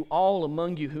that you all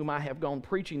among you whom I have gone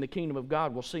preaching the kingdom of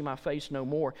God will see my face no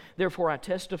more. Therefore I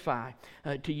testify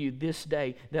to you this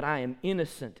day that I am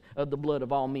innocent of the blood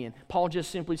of all men. Paul just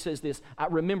simply says this,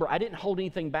 remember, I didn't hold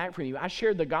anything back from you. I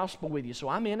shared the gospel with you, so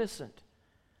I'm innocent.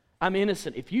 I'm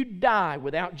innocent. If you die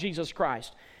without Jesus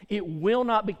Christ, it will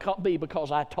not be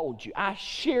because I told you. I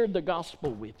shared the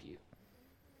gospel with you.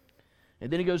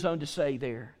 And then he goes on to say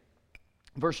there,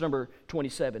 verse number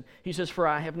 27, he says, for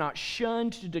I have not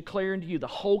shunned to declare unto you the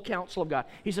whole counsel of God.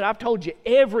 He said, I've told you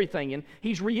everything. And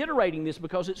he's reiterating this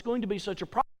because it's going to be such a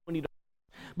problem when he does,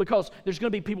 because there's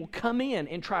going to be people come in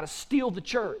and try to steal the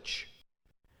church.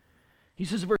 He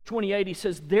says in verse 28, he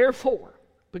says, therefore,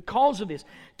 because of this,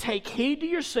 take heed to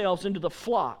yourselves and to the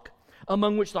flock,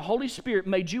 among which the Holy Spirit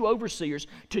made you overseers,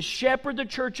 to shepherd the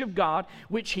church of God,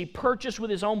 which He purchased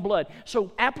with His own blood.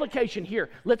 So application here.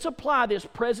 Let's apply this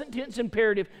present tense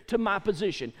imperative to my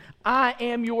position. I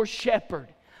am your shepherd.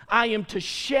 I am to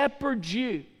shepherd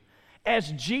you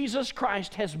as Jesus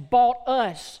Christ has bought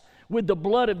us with the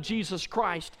blood of Jesus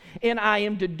Christ. And I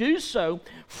am to do so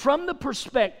from the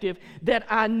perspective that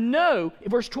I know,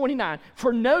 verse 29,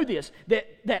 for know this,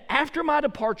 that after my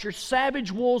departure,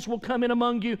 savage wolves will come in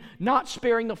among you, not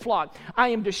sparing the flock. I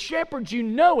am to shepherd you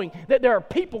knowing that there are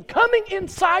people coming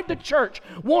inside the church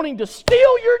wanting to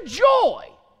steal your joy,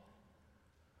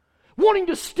 wanting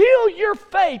to steal your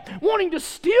faith, wanting to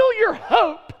steal your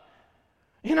hope.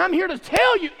 And I'm here to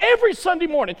tell you every Sunday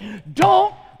morning,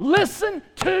 don't listen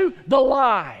to the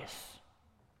lies.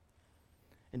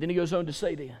 And then he goes on to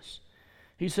say this.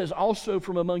 He says, also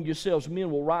from among yourselves men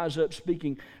will rise up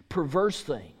speaking perverse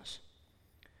things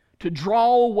to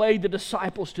draw away the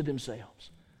disciples to themselves.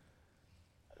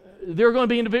 There are going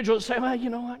to be individuals that say, well,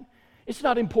 you know what? It's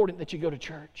not important that you go to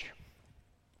church.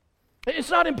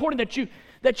 It's not important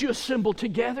that you assemble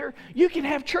together. You can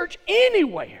have church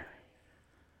anywhere.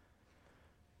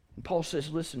 And Paul says,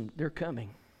 listen, they're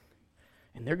coming.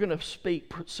 And they're going to speak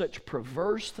such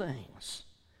perverse things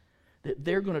that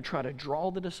they're going to try to draw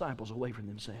the disciples away from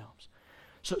themselves.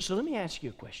 So let me ask you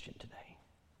a question today.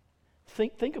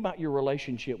 Think about your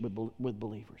relationship with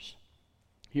believers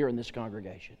here in this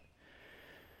congregation.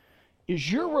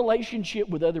 Is your relationship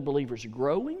with other believers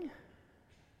growing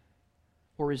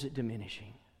or is it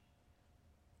diminishing?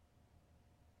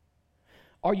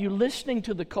 Are you listening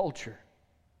to the culture?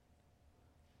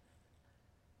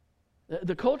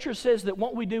 The culture says that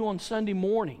what we do on Sunday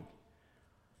morning,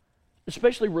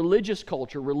 especially religious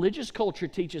culture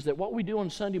teaches that what we do on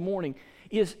Sunday morning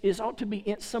is ought to be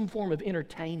in some form of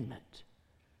entertainment.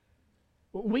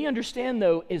 We understand,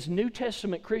 though, as New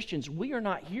Testament Christians, we are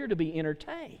not here to be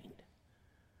entertained.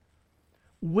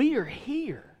 We are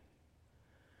here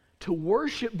to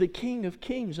worship the King of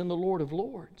Kings and the Lord of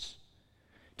Lords,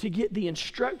 to get the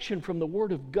instruction from the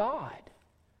Word of God,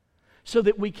 so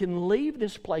that we can leave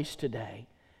this place today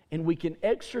and we can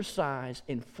exercise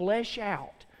and flesh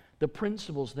out the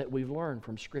principles that we've learned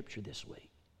from Scripture this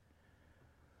week.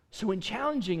 So in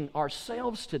challenging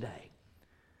ourselves today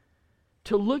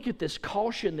to look at this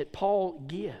caution that Paul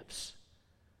gives,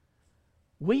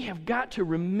 we have got to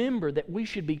remember that we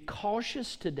should be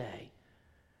cautious today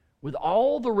with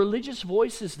all the religious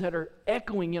voices that are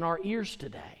echoing in our ears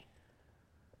today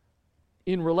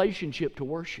in relationship to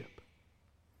worship.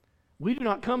 We do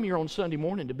not come here on Sunday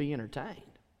morning to be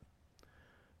entertained.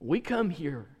 We come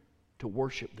here to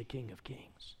worship the King of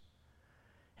Kings.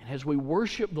 And as we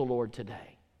worship the Lord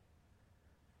today,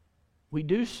 we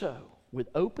do so with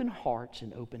open hearts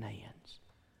and open hands.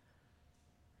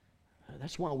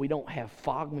 That's why we don't have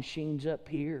fog machines up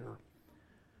here, or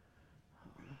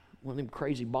one of them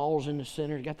crazy balls in the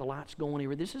center, you got the lights going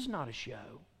here. This is not a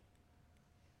show.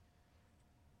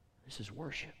 This is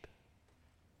worship.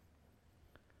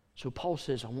 So Paul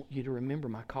says, I want you to remember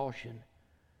my caution.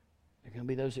 There are going to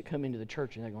be those that come into the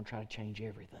church and they're going to try to change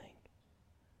everything.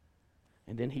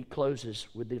 And then he closes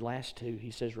with the last two.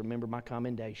 He says, remember my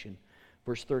commendation.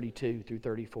 Verse 32 through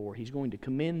 34. He's going to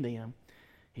commend them.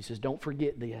 He says, don't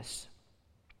forget this.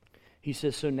 He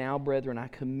says, so now, brethren, I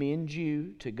commend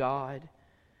you to God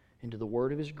and to the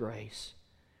word of His grace,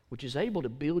 which is able to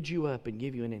build you up and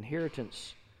give you an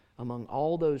inheritance among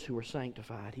all those who are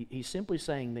sanctified. He's simply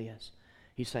saying this.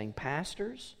 He's saying,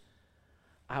 pastors,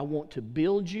 I want to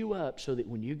build you up so that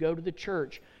when you go to the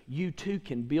church, you too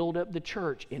can build up the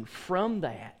church. And from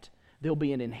that, there'll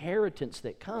be an inheritance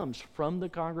that comes from the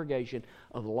congregation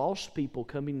of lost people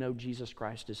coming to know Jesus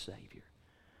Christ as Savior.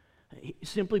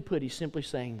 Simply put, he's simply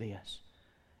saying this.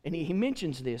 And he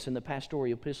mentions this in the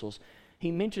pastoral epistles.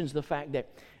 He mentions the fact that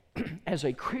as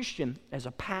a Christian, as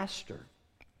a pastor,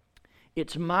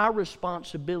 it's my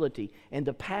responsibility and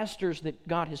the pastors that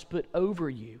God has put over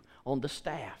you on the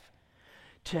staff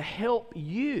to help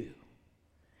you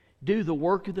do the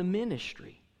work of the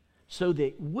ministry so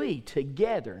that we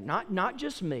together, not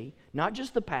just me, not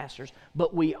just the pastors,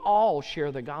 but we all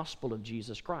share the gospel of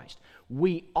Jesus Christ.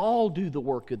 We all do the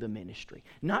work of the ministry.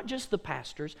 Not just the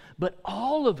pastors, but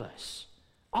all of us.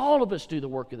 All of us do the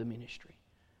work of the ministry.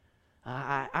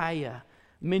 I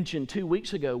mentioned 2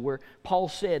 weeks ago where Paul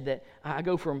said that I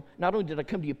go from, not only did I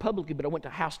come to you publicly, but I went to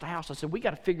house. I said, we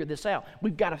got to figure this out.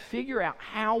 We've got to figure out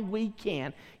how we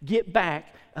can get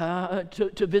back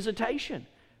to visitation.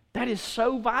 That is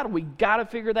so vital. We've got to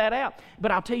figure that out. But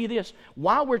I'll tell you this,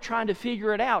 while we're trying to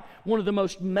figure it out, one of the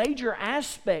most major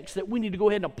aspects that we need to go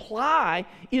ahead and apply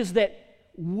is that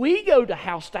we go to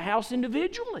house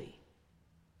individually.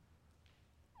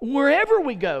 Wherever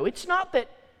we go, it's not that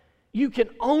you can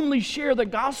only share the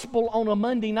gospel on a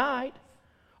Monday night,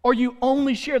 or you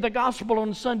only share the gospel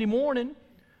on Sunday morning,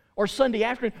 or Sunday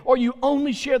afternoon, or you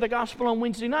only share the gospel on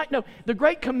Wednesday night. No, the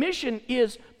Great Commission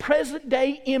is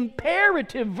present-day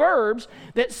imperative verbs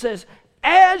that says,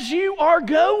 as you are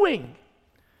going.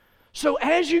 So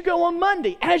as you go on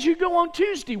Monday, as you go on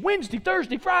Tuesday, Wednesday,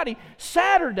 Thursday, Friday,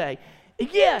 Saturday,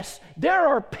 yes, there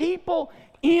are people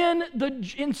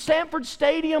in Sanford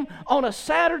Stadium on a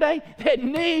Saturday that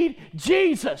need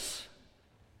Jesus.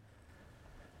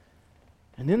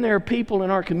 And then there are people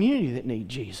in our community that need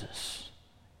Jesus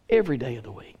every day of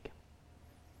the week.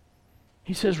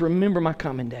 He says, remember my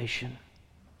commendation.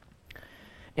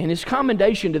 And his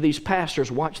commendation to these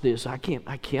pastors, watch this, I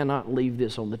cannot leave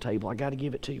this on the table. I got to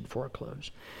give it to you before I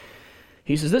close.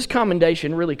 He says, this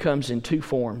commendation really comes in two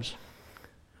forms.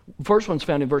 The first one's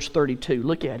found in verse 32.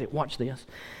 Look at it, watch this.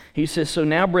 He says, so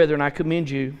now, brethren, I commend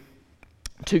you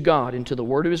to God and to the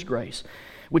word of His grace,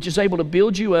 which is able to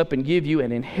build you up and give you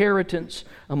an inheritance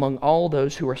among all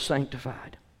those who are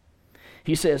sanctified.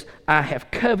 He says, I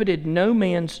have coveted no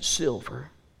man's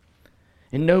silver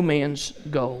and no man's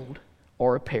gold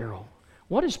or apparel.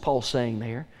 What is Paul saying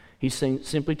there? He's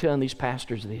simply telling these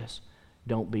pastors this: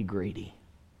 don't be greedy.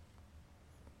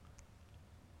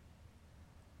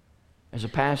 As a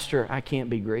pastor, I can't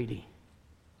be greedy.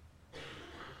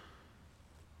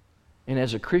 And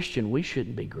as a Christian, we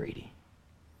shouldn't be greedy.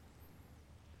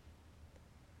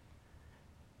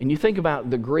 And you think about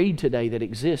the greed today that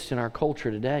exists in our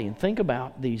culture today, and think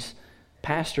about these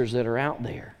pastors that are out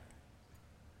there.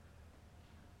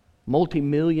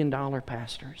 Multi-million-dollar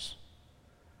pastors.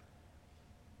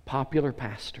 Popular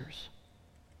pastors.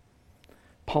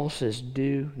 Paul says,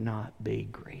 do not be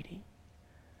greedy.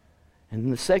 And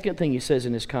then the second thing he says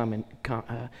in his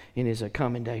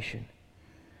commendation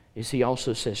is he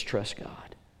also says, trust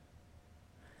God.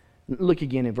 Look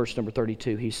again in verse number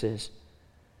 32. He says,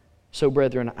 so,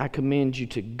 brethren, I commend you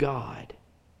to God,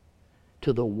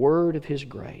 to the word of His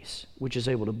grace, which is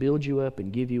able to build you up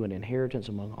and give you an inheritance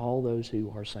among all those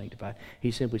who are sanctified.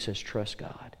 He simply says, trust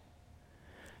God.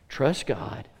 Trust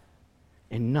God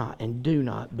and do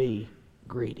not be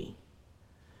greedy.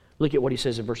 Look at what he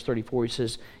says in verse 34. He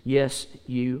says, yes,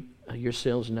 you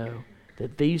yourselves know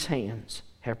that these hands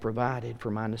have provided for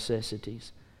my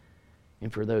necessities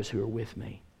and for those who are with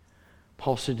me.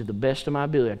 Paul said, to the best of my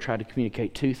ability, I try to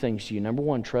communicate two things to you. Number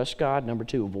one, trust God. Number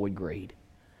two, avoid greed.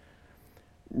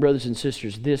 Brothers and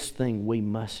sisters, this thing we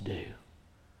must do.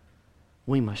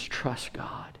 We must trust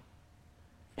God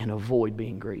and avoid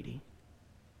being greedy.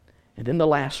 And then the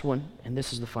last one, and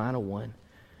this is the final one,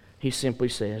 he simply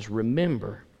says,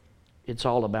 remember, it's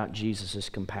all about Jesus'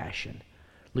 compassion.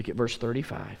 Look at verse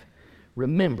 35.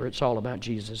 Remember, it's all about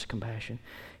Jesus' compassion.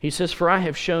 He says, for I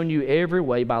have shown you every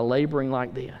way by laboring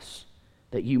like this,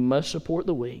 that you must support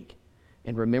the weak,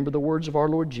 and remember the words of our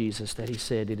Lord Jesus, that He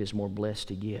said it is more blessed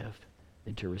to give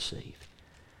than to receive.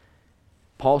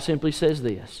 Paul simply says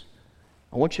this.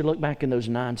 I want you to look back in those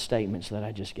 9 statements that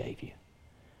I just gave you.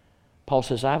 Paul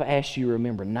says, I've asked you to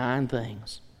remember 9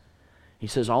 things. He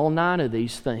says all 9 of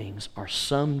these things are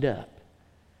summed up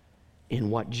in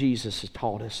what Jesus has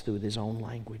taught us through His own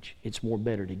language. It's more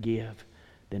better to give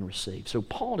than receive. So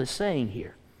Paul is saying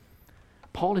here,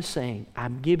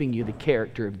 I'm giving you the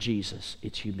character of Jesus.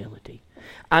 It's humility.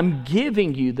 I'm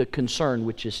giving you the concern,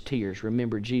 which is tears.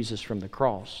 Remember Jesus from the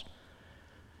cross.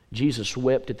 Jesus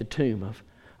wept at the tomb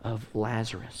of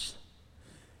Lazarus.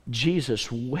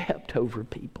 Jesus wept over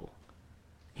people.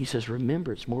 He says,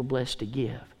 remember, it's more blessed to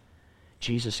give.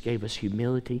 Jesus gave us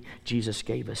humility. Jesus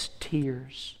gave us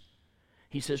tears.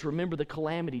 He says, remember the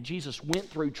calamity. Jesus went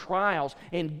through trials,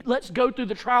 and let's go through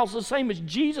the trials the same as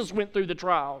Jesus went through the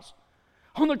trials.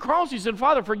 On the cross, He said,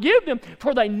 Father, forgive them,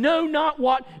 for they know not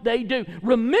what they do.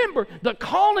 Remember the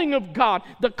calling of God.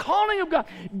 The calling of God.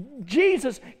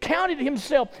 Jesus counted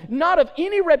Himself not of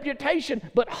any reputation,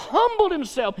 but humbled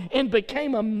Himself and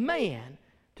became a man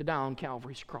to die on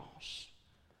Calvary's cross.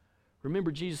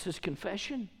 Remember Jesus'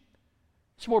 confession?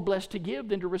 It's more blessed to give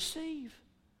than to receive.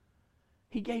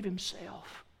 He gave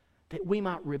Himself that we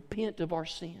might repent of our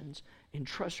sins and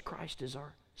trust Christ as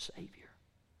our Savior.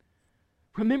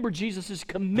 Remember Jesus'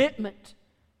 commitment.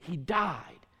 He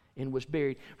died and was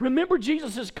buried. Remember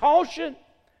Jesus' caution.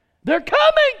 They're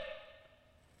coming.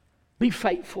 Be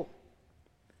faithful.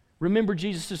 Remember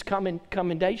Jesus'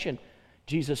 commendation.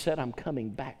 Jesus said, I'm coming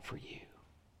back for you.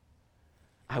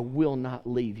 I will not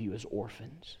leave you as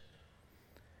orphans.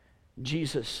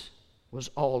 Jesus was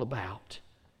all about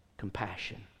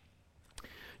compassion.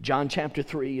 John chapter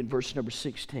 3 and verse number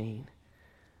 16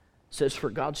 says, For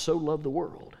God so loved the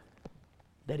world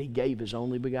that He gave His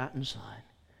only begotten Son,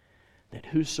 that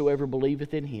whosoever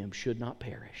believeth in Him should not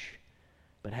perish,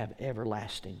 but have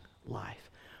everlasting life.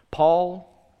 Paul,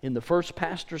 in the first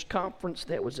pastors' conference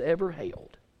that was ever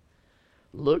held,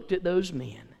 looked at those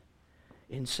men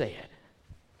and said,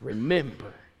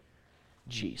 remember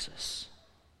Jesus.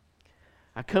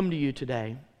 I come to you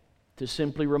today to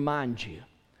simply remind you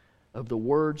of the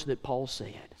words that Paul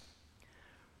said.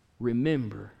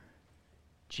 Remember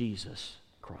Jesus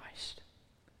Christ.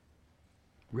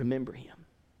 Remember Him.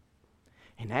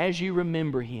 And as you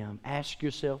remember Him, ask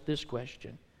yourself this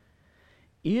question.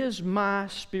 Is my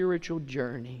spiritual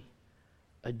journey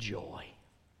a joy?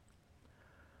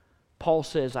 Paul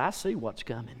says, I see what's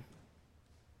coming.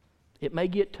 It may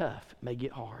get tough, it may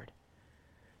get hard,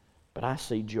 but I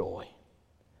see joy.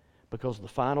 Because the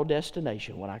final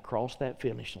destination, when I cross that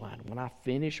finish line, when I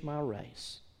finish my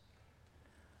race,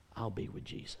 I'll be with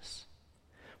Jesus.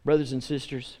 Brothers and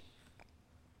sisters,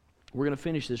 we're going to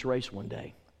finish this race one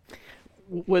day.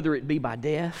 Whether it be by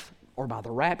death or by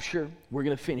the rapture, we're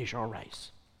going to finish our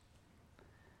race.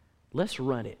 Let's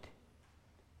run it.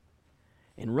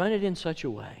 And run it in such a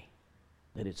way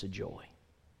that it's a joy.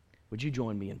 Would you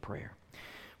join me in prayer?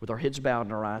 With our heads bowed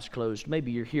and our eyes closed,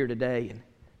 maybe you're here today and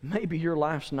maybe your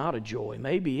life's not a joy.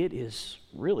 Maybe it is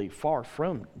really far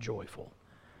from joyful.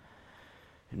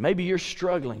 And maybe you're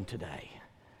struggling today.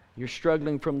 You're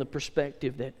struggling from the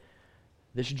perspective that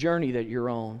this journey that you're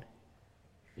on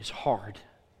is hard.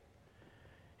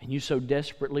 And you so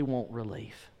desperately want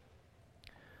relief.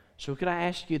 So could I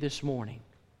ask you this morning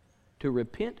to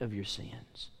repent of your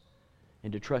sins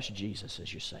and to trust Jesus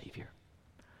as your Savior?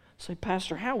 Say,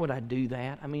 Pastor, how would I do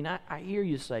that? I mean, I hear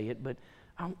you say it, but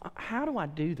how do I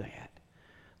do that?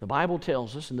 The Bible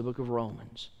tells us in the book of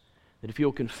Romans that if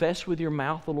you'll confess with your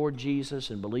mouth the Lord Jesus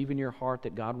and believe in your heart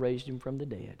that God raised Him from the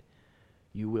dead,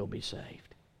 you will be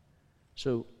saved.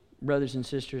 So, brothers and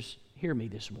sisters, hear me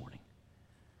this morning.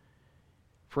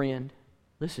 Friend,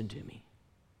 listen to me.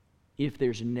 If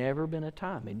there's never been a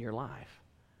time in your life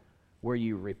where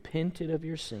you repented of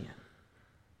your sin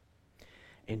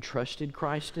and trusted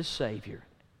Christ as Savior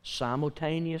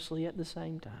simultaneously at the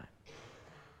same time,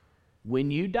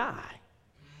 when you die,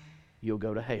 you'll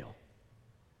go to hell.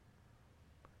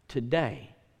 Today,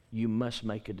 you must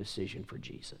make a decision for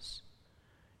Jesus.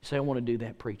 You say, I want to do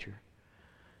that, preacher.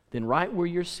 Then right where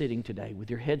you're sitting today, with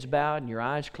your heads bowed and your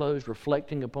eyes closed,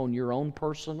 reflecting upon your own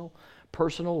personal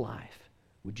life,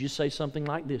 would you say something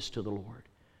like this to the Lord?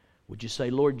 Would you say,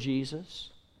 Lord Jesus,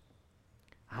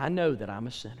 I know that I'm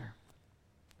a sinner.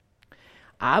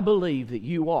 I believe that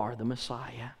you are the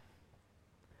Messiah.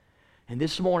 And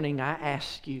this morning I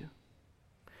ask you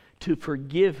to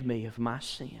forgive me of my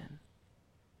sin.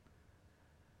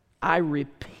 I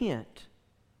repent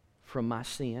from my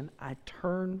sin. I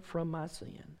turn from my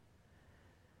sin.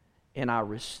 And I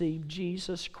receive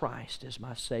Jesus Christ as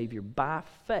my Savior. By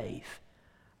faith,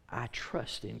 I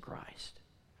trust in Christ.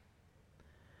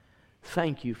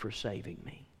 Thank you for saving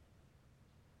me.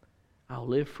 I'll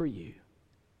live for you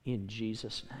in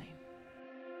Jesus' name.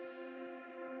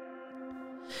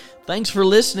 Thanks for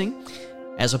listening.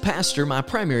 As a pastor, my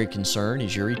primary concern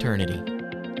is your eternity.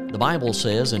 The Bible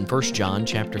says in 1 John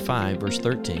chapter 5, verse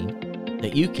 13,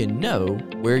 that you can know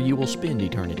where you will spend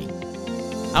eternity.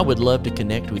 I would love to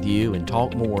connect with you and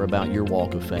talk more about your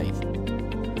walk of faith.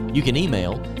 You can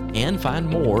email and find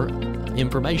more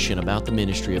information about the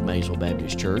ministry of Maysville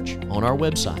Baptist Church on our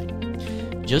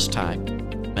website. Just type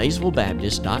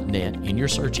maysvillebaptist.net in your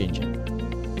search engine.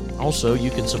 Also,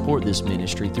 you can support this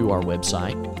ministry through our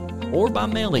website or by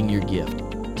mailing your gift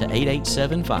to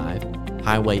 8875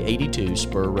 Highway 82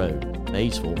 Spur Road,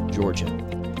 Maysville, Georgia,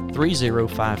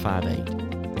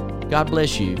 30558. God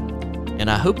bless you,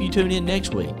 and I hope you tune in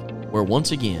next week, where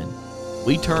once again,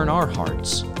 we turn our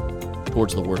hearts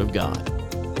towards the Word of God.